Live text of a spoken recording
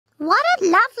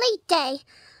lovely day.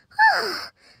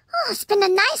 It's been a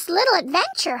nice little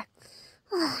adventure.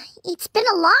 It's been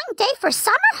a long day for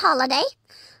summer holiday.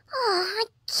 I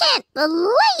can't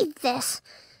believe this.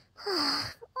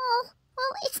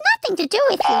 Well, it's nothing to do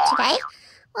with you today.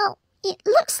 Well, it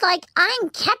looks like I'm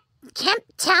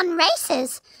Camptown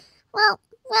races. Well,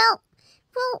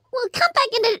 we'll come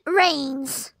back and it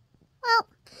rains.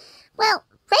 Well,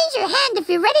 raise your hand if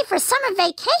you're ready for summer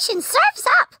vacation. Surf's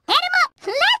up. Head 'em up.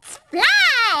 Let's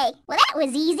fly. Well, that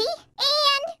was easy.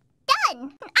 And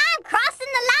done. I'm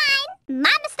crossing the line.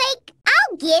 My mistake.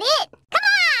 I'll get it. Come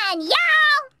on,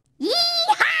 y'all.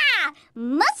 Yee-haw!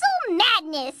 Muscle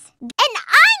madness. And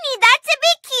I need that to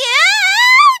be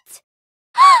cute!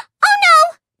 Oh no!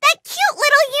 That cute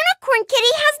little unicorn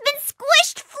kitty has been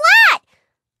squished flat!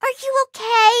 Are you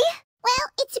okay? Well,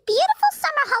 it's a beautiful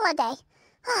summer holiday.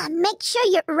 Make sure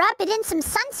you rub it in some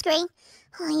sunscreen.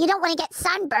 You don't want to get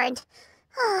sunburned.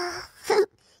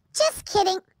 Just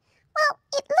kidding. Well,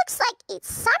 it looks like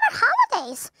it's summer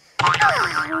holidays.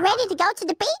 Ready to go to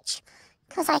the beach?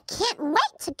 Because I can't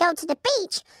wait to go to the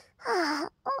beach.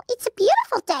 It's a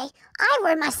beautiful day. I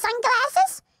wear my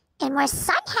sunglasses and wear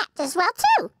sun hat as well,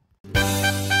 too.